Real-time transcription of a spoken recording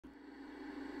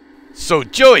So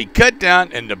Joey cut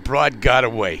down and the broad got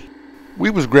away. We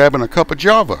was grabbing a cup of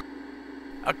Java.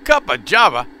 A cup of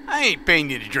Java? I ain't paying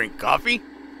you to drink coffee.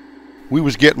 We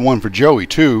was getting one for Joey,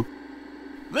 too.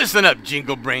 Listen up,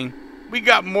 Jingle Brain. We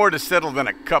got more to settle than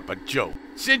a cup of Joe.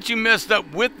 Since you messed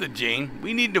up with the Jane,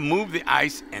 we need to move the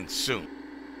ice, and soon.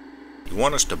 You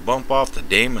want us to bump off the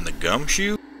dame and the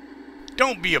gumshoe?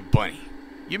 Don't be a bunny.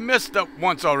 You messed up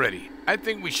once already. I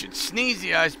think we should sneeze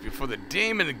the ice before the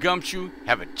dame and the gumshoe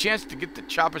have a chance to get the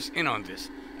choppers in on this.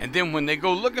 And then when they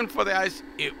go looking for the ice,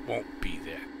 it won't be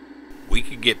there. We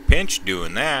could get pinched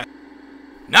doing that.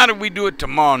 Not if we do it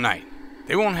tomorrow night.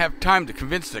 They won't have time to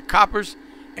convince the coppers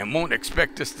and won't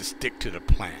expect us to stick to the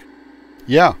plan.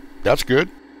 Yeah, that's good.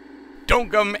 Don't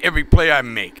gum every play I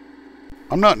make.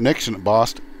 I'm not nixing it,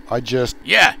 boss. I just...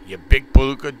 Yeah, you big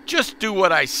palooka. Just do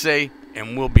what I say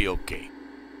and we'll be okay.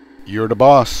 You're the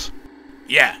boss.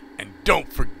 Yeah, and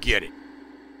don't forget it.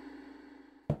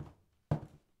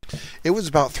 It was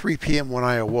about 3 p.m. when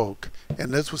I awoke,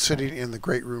 and Liz was sitting in the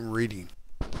great room reading.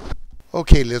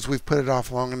 Okay, Liz, we've put it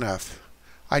off long enough.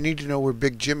 I need to know where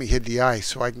Big Jimmy hid the ice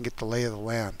so I can get the lay of the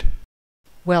land.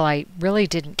 Well, I really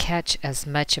didn't catch as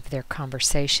much of their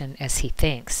conversation as he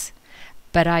thinks,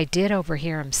 but I did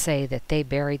overhear him say that they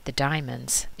buried the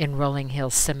diamonds in Rolling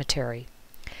Hills Cemetery.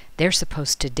 They're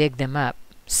supposed to dig them up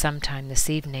sometime this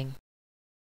evening.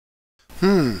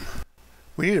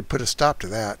 We need to put a stop to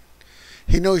that.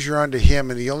 He knows you're onto him,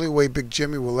 and the only way Big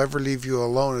Jimmy will ever leave you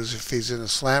alone is if he's in a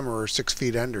slammer or 6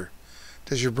 feet under.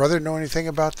 Does your brother know anything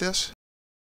about this?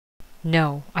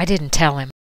 No, I didn't tell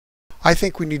him. I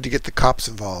think we need to get the cops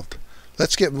involved.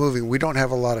 Let's get moving. We don't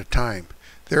have a lot of time.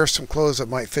 There are some clothes that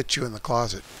might fit you in the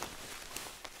closet.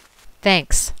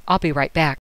 Thanks. I'll be right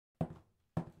back.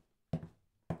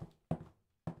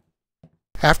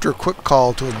 After a quick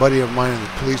call to a buddy of mine in the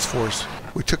police force,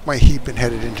 we took my heap and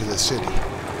headed into the city.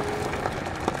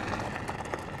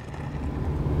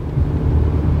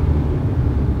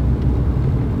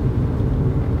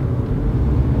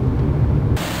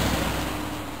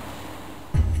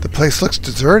 The place looks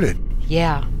deserted.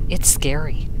 Yeah, it's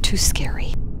scary. Too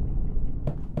scary.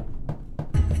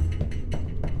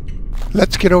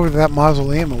 Let's get over to that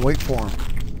mausoleum and wait for him.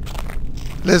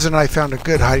 Liz and I found a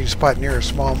good hiding spot near a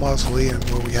small mausoleum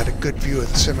where we had a good view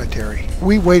of the cemetery.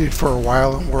 We waited for a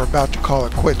while and were about to call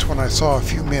it quits when I saw a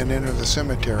few men enter the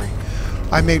cemetery.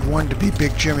 I made one to be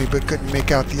Big Jimmy but couldn't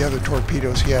make out the other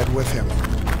torpedoes he had with him.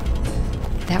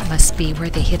 That must be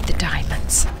where they hid the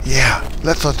diamonds. Yeah,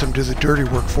 let's let them do the dirty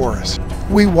work for us.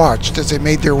 We watched as they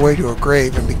made their way to a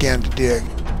grave and began to dig.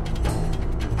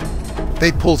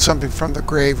 They pulled something from the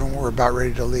grave and were about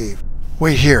ready to leave.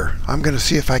 Wait here, I'm going to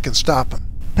see if I can stop them.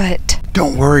 But...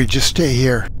 Don't worry, just stay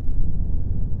here.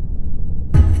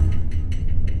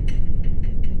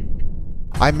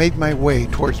 I made my way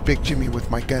towards Big Jimmy with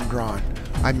my gun drawn.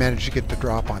 I managed to get the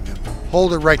drop on them.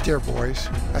 Hold it right there, boys.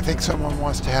 I think someone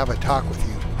wants to have a talk with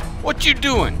you. What you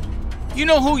doing? You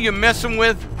know who you're messing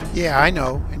with? Yeah, I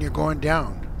know, and you're going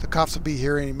down. The cops will be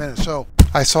here any minute, so...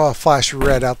 I saw a flash of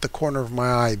red out the corner of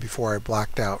my eye before I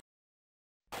blacked out.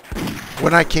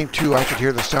 When I came to, I could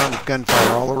hear the sound of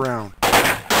gunfire all around.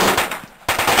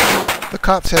 The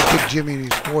cops had Big Jimmy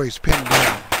and his boys pinned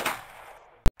down.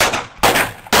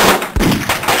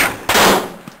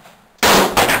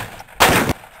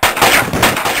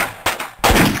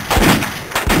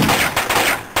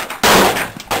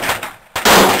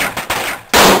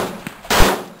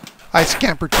 I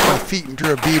scampered to my feet and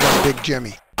drew a bead on Big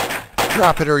Jimmy.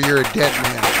 Drop it or you're a dead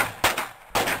man.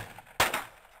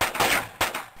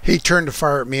 He turned to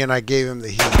fire at me and I gave him the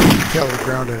heat. He fell to the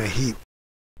ground in a heap.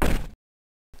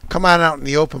 Come on out in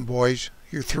the open, boys.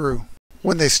 You're through.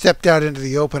 When they stepped out into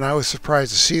the open, I was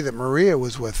surprised to see that Maria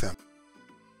was with them.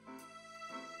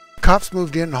 Cops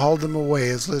moved in and hauled them away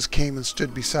as Liz came and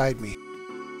stood beside me.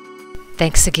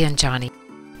 Thanks again, Johnny.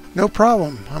 No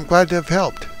problem. I'm glad to have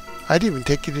helped. I'd even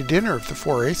take you to dinner if the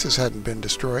 4 aces hadn't been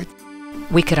destroyed.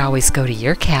 We could always go to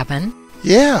your cabin.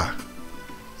 Yeah,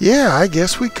 I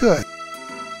guess we could.